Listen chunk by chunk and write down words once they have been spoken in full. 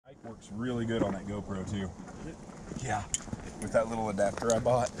Works really good on that GoPro too. Yeah, with that little adapter I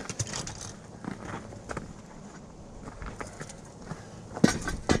bought.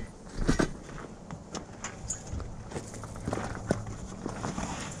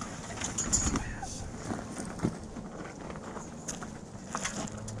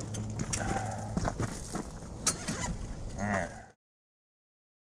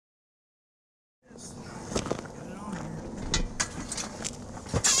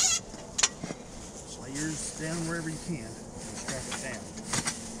 Down wherever you can and strap it down.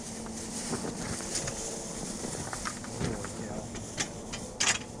 Holy cow.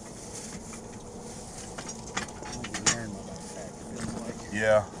 I'll be wearing my backpack, it feels like.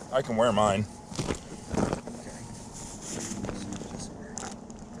 Yeah, I can wear mine. Okay.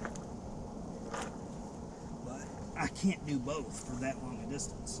 But I can't do both for that long a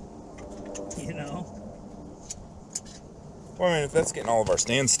distance. You know? Well, I mean, if that's getting all of our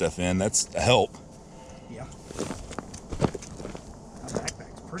stand stuff in, that's a help. Yeah. My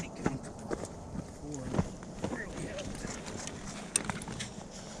backpack's pretty comfortable. Really helped.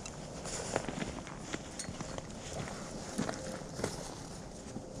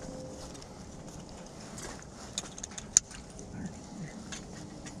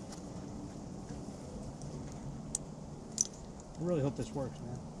 I really hope this works,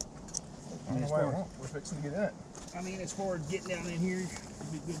 man. I don't know why it won't. We're fixing to get in it. I mean, as far as getting down in here,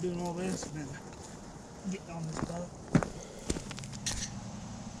 be good doing all this, and then getting on this boat.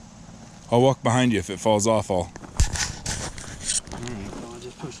 I'll walk behind you. If it falls off, I'll... Alright, well, I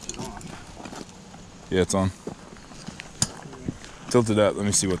just pushed it on. Yeah, it's on. Tilt it up. Let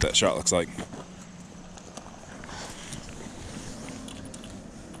me see what that shot looks like.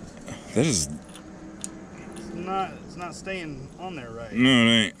 That is... It's not staying on there right. No, it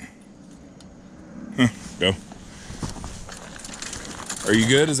ain't. Huh, go. Are you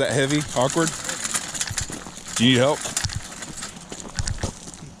good? Is that heavy? Awkward? Do you need help?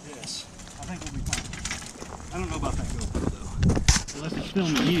 This. I think we'll be fine. I don't know about that GoPro though. Unless it's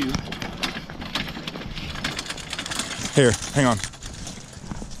filming you. Here, hang on.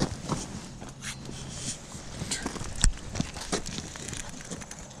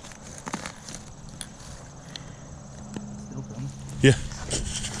 Still filming? Yeah.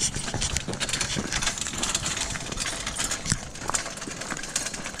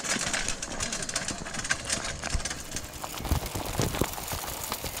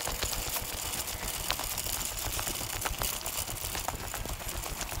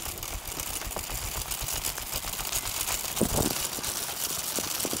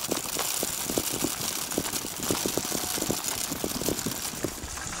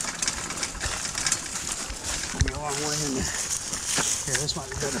 Here, this might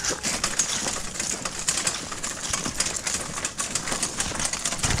be better.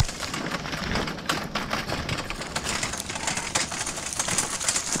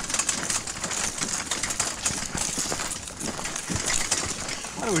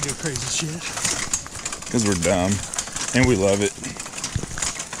 Why do we do crazy shit? Because we're dumb. And we love it.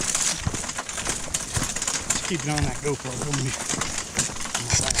 Just keep it on that GoPro for me.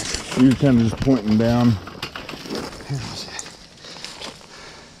 You're kind of just pointing down.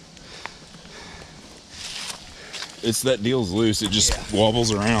 It's that deal's loose. It just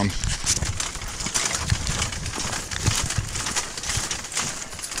wobbles around.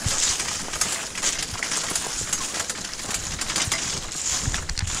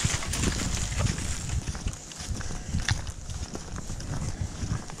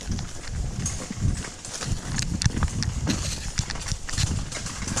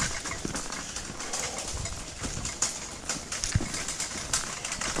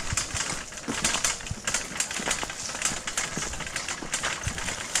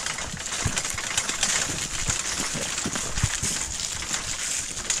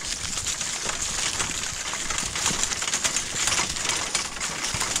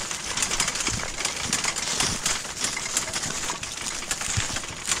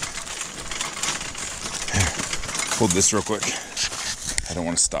 Hold this real quick. I don't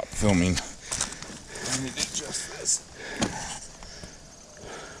want to stop filming. I need to adjust this.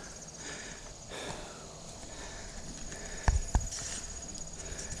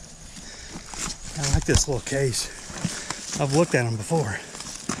 I like this little case. I've looked at them before.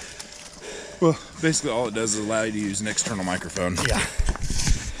 Well, basically all it does is allow you to use an external microphone. Yeah.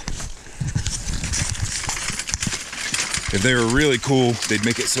 If they were really cool, they'd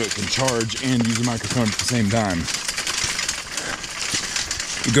make it so it can charge and use a microphone at the same time.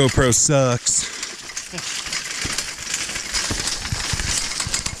 The GoPro sucks.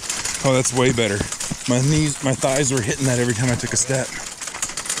 Oh, that's way better. My thighs were hitting that every time I took a step.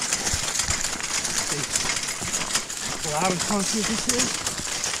 See, for loud and clunky as this is,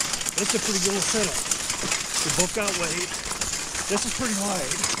 it's a pretty good little setup. We both got weight. This is pretty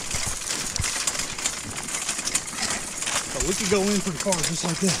wide. But we could go in pretty far just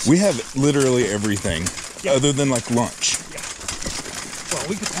like this. We have literally everything, other than like lunch. Yeah. Well,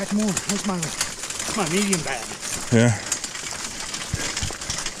 we could pack more. Here's my medium bag. Yeah.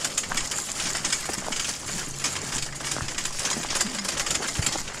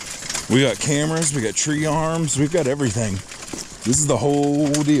 We got cameras, we got tree arms, we've got everything. This is the whole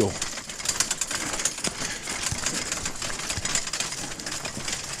deal.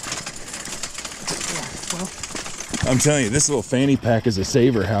 I'm telling you, this little fanny pack is a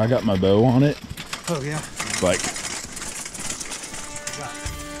saver. How I got my bow on it. Oh yeah. Like.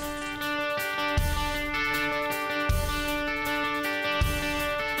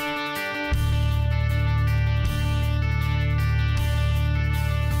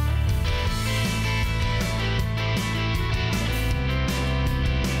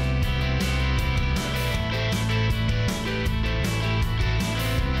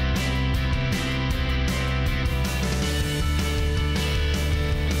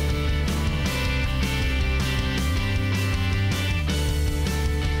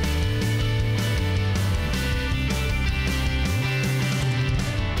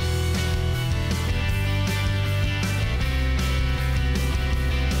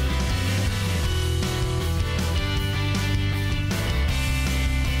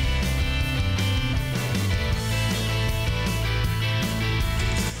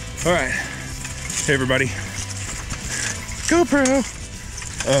 All right, hey everybody, GoPro.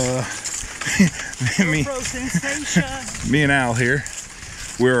 Me and Al here.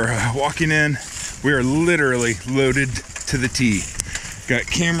 We're walking in. We are literally loaded to the T. Got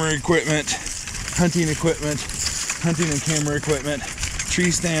camera equipment, hunting and camera equipment,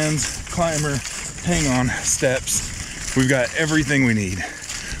 tree stands, climber, hang on, steps. We've got everything we need.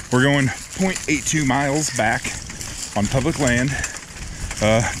 We're going 0.82 miles back on public land.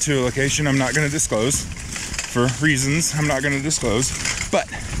 To a location I'm not going to disclose for reasons I'm not going to disclose, but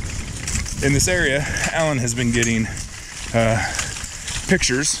in this area Alan has been getting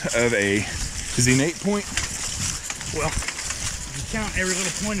pictures of is he an 8 point? Well, if you count every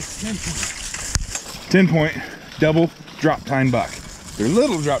little point, it's 10 point. 10 point double drop tine buck. They're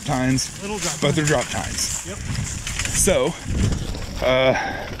little drop tines, but they're drop tines. Yep. So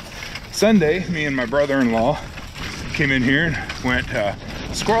Sunday me and my brother-in-law came in here and went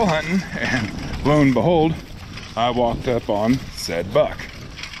squirrel hunting, and lo and behold, I walked up on said buck.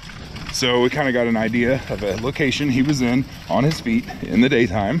 So we kind of got an idea of a location he was in on his feet in the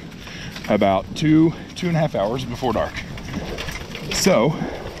daytime, about 2.5 hours before dark. So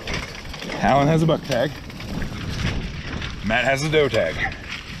Alan has a buck tag, Matt has a doe tag.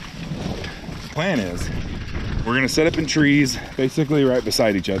 Plan is we're gonna set up in trees basically right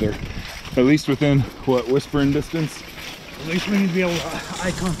beside each other, at least within what, whispering distance. At least we need to be able to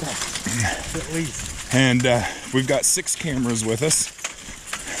eye contact, at least. And we've got 6 cameras with us,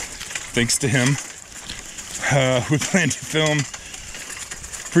 thanks to him. We plan to film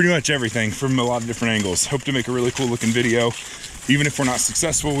pretty much everything from a lot of different angles. Hope to make a really cool looking video. Even if we're not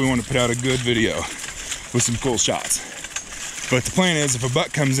successful, we want to put out a good video with some cool shots. But the plan is if a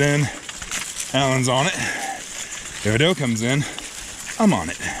buck comes in, Alan's on it. If a doe comes in, I'm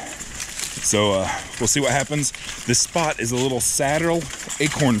on it. So we'll see what happens. This spot is a little saddle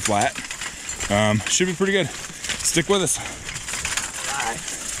acorn flat. Should be pretty good. Stick with us.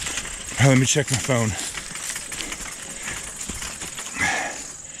 All right, let me check my phone.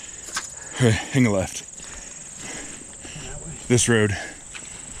 Okay, hang a left. This road.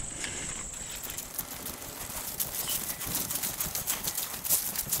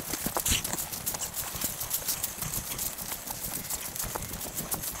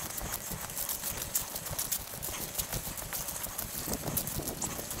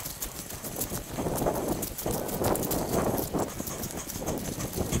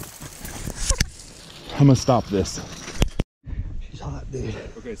 I'm gonna stop this. She's hot, dude.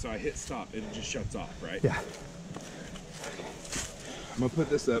 Okay, so I hit stop, it just shuts off, right? Yeah. I'm gonna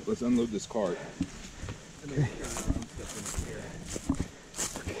put this up, let's unload this cart. Okay.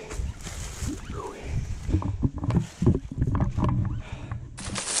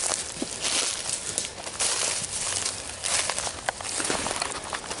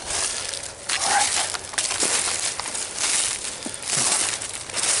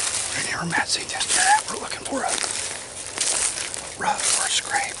 Matt, see just that we're looking for a rub or a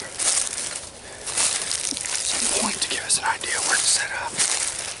scrape. Some point to give us an idea where to set up.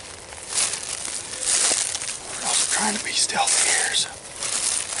 We're also trying to be stealthy here, so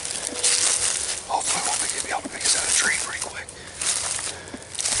hopefully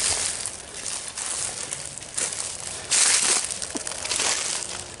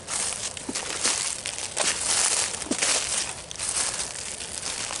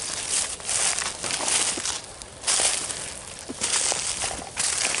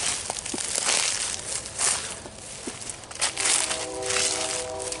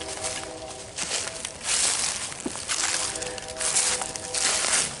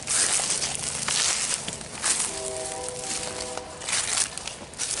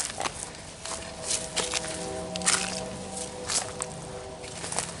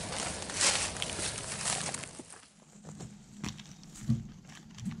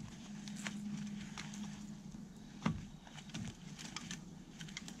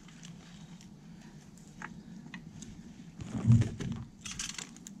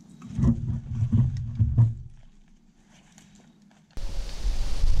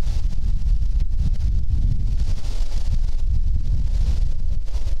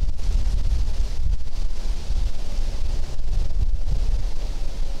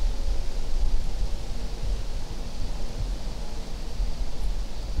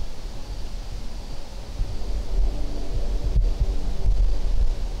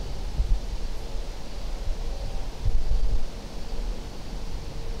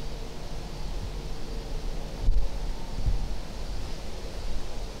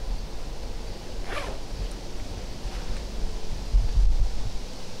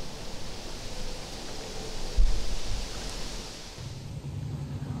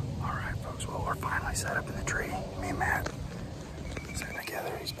my setup in the tree. Me and Matt sitting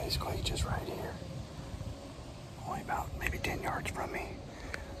together. He's basically just right here. Only about maybe 10 yards from me.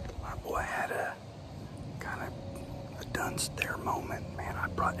 My boy had a kind of a done stare moment. Man, I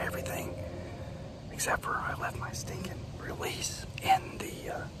brought everything except for I left my stinking release in the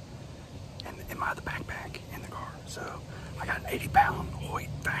in my other backpack in the car. So I got an 80-pound Hoyt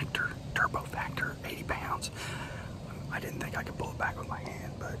Factor, Turbo Factor, 80 pounds. I didn't think I could pull it back with my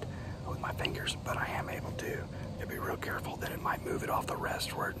hand, but with my fingers, but I am able to. Gotta be real careful that it might move it off the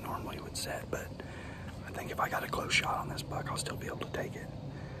rest where it normally would set, but I think if I got a close shot on this buck, I'll still be able to take it.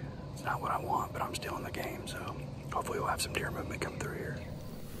 It's not what I want, but I'm still in the game, so hopefully we'll have some deer movement come through here.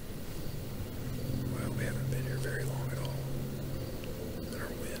 Well, we haven't been here very long at all. And our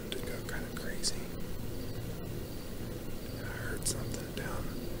wind got kind of crazy. And I heard something down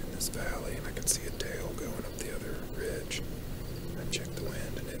in this valley, and I could see a tail going up the other ridge. I checked the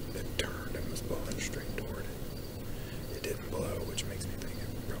wind, and it turned and was blowing straight toward it. It didn't blow, which makes me think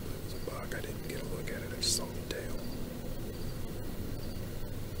it probably was a buck. I didn't get a look at it, I just saw the tail.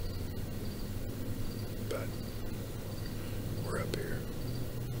 But we're up here.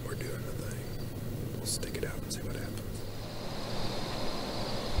 We're doing the thing. We'll stick it out and see what happens.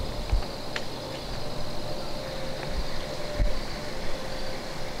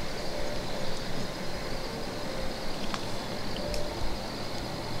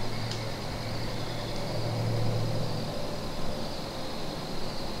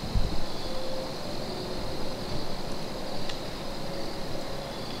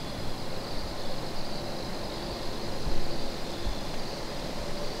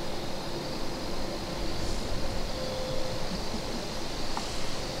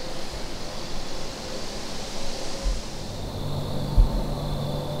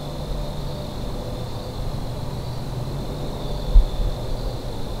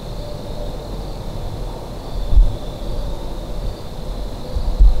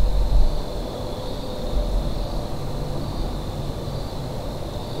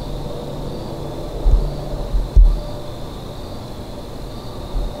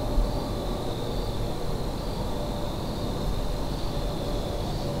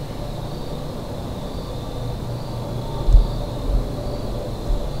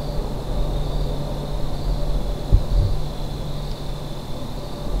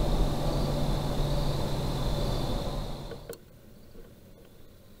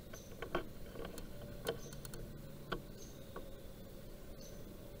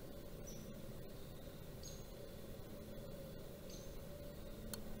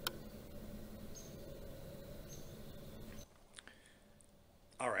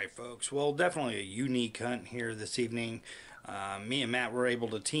 All right, folks. Well, definitely a unique hunt here this evening. Me and Matt were able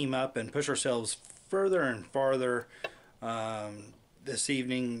to team up and push ourselves further and farther this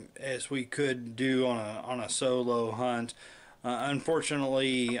evening as we could do on a solo hunt.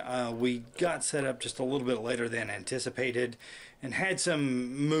 Unfortunately, we got set up just a little bit later than anticipated and had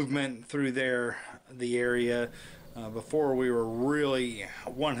some movement through the area before we were really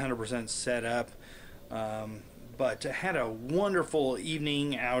 100% set up. But had a wonderful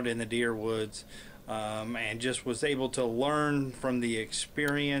evening out in the deer woods and just was able to learn from the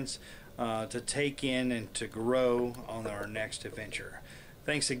experience to take in and to grow on our next adventure.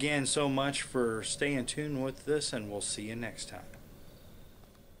 Thanks again so much for staying tuned with this, and we'll see you next time.